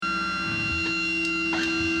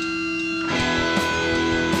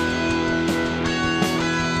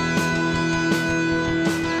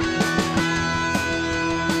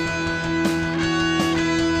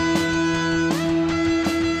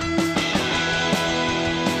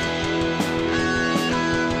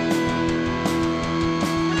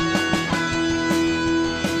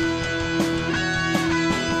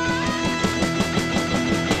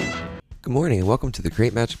morning and welcome to the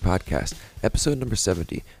Create Magic Podcast, episode number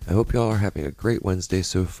 70. I hope y'all are having a great Wednesday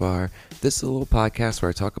so far. This is a little podcast where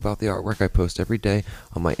I talk about the artwork I post every day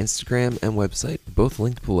on my Instagram and website, both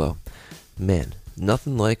linked below. Man,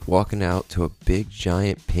 nothing like walking out to a big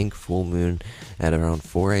giant pink full moon at around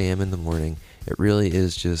 4 a.m. in the morning. It really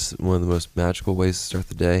is just one of the most magical ways to start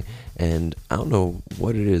the day, and I don't know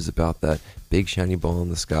what it is about that big shiny ball in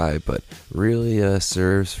the sky, but really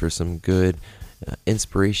serves for some good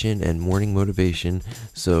inspiration and morning motivation.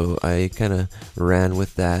 So I kind of ran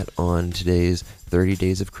with that on today's 30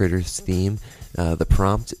 Days of Critters theme. The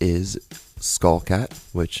prompt is Skullcat,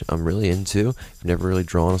 which I'm really into. I've never really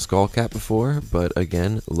drawn a Skullcat before, but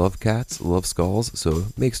again, love cats, love skulls, so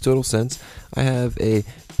it makes total sense. I have a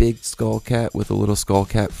big Skullcat with a little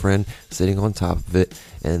Skullcat friend sitting on top of it,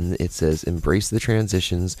 and it says embrace the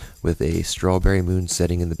transitions with a strawberry moon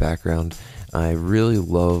setting in the background. I really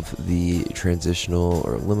love the transitional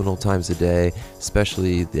or liminal times a day,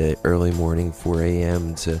 especially the early morning 4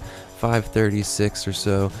 a.m. to 5:36 or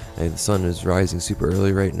so, and the sun is rising super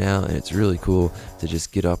early right now, and it's really cool to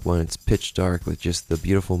just get up when it's pitch dark with just the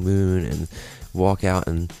beautiful moon and walk out,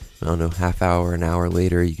 and I don't know, half hour, an hour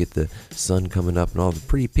later, you get the sun coming up and all the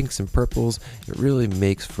pretty pinks and purples. It really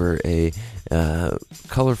makes for a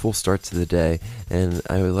colorful start to the day, and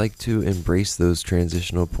I would like to embrace those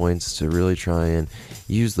transitional points to really try and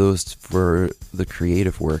use those for the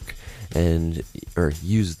creative work, or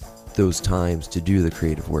use those times to do the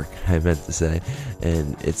creative work, I meant to say.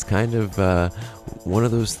 And it's kind of one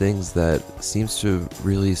of those things that seems to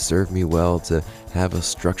really serve me well, to have a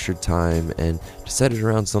structured time and to set it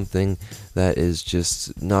around something that is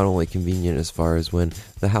just not only convenient as far as when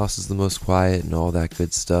the house is the most quiet and all that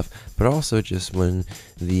good stuff, but also just when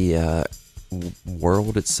the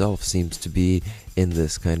world itself seems to be in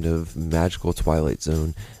this kind of magical twilight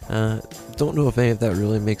zone. Don't know if any of that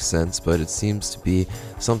really makes sense, but it seems to be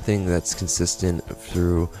something that's consistent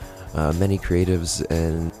through many creatives,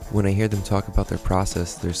 and when I hear them talk about their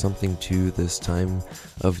process, there's something to this time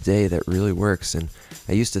of day that really works. And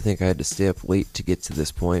I used to think I had to stay up late to get to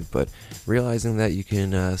this point, but realizing that you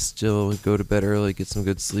can still go to bed early, get some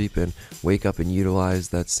good sleep, and wake up and utilize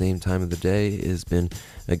that same time of the day has been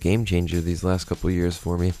a game changer these last couple years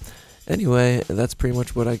for me. Anyway, that's pretty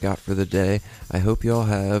much what I got for the day. I hope y'all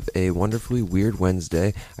have a wonderfully weird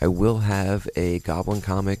Wednesday. I will have a Goblin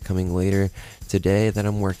comic coming later today that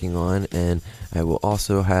I'm working on, and I will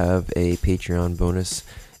also have a Patreon bonus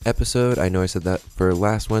episode. I know I said that for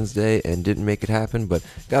last Wednesday and didn't make it happen, but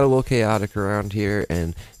got a little chaotic around here,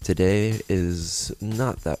 and today is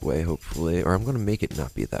not that way, hopefully, or I'm going to make it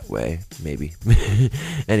not be that way, maybe.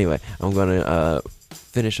 Anyway, I'm going to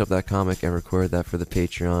finish up that comic and record that for the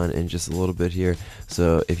Patreon in just a little bit here.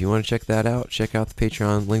 So if you want to check that out, check out the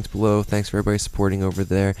Patreon, links below. Thanks for everybody supporting over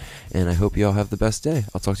there, and I hope you all have the best day.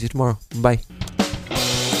 I'll talk to you tomorrow. Bye.